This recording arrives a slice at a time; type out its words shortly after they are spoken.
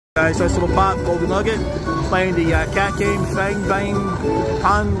Guys, nice little pop, golden nugget. Playing the cat game, Fang Bian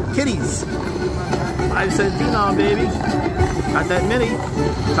Pao kitties. 5Ct Denom, baby. Got that mini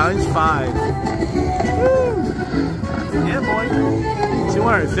times 5. Woo! Yeah, boy.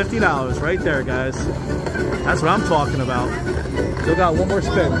 $250 right there, guys. That's what I'm talking about. Still got one more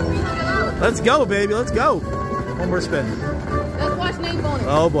spin. Let's go, baby. Let's go. One more spin. Let's watch Nate bonus.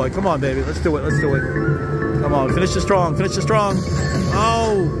 Oh boy, come on, baby. Let's do it. Let's do it. Come on, finish it strong. Finish it strong.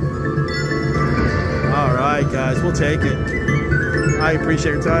 Oh. All right, guys, we'll take it. I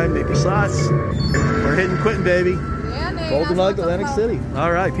appreciate your time. Make your slots. We're hitting quitting, baby. Yeah, Golden Nugget, Atlantic City.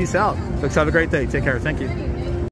 All right, peace out. Folks, have a great day. Take care. Thank you.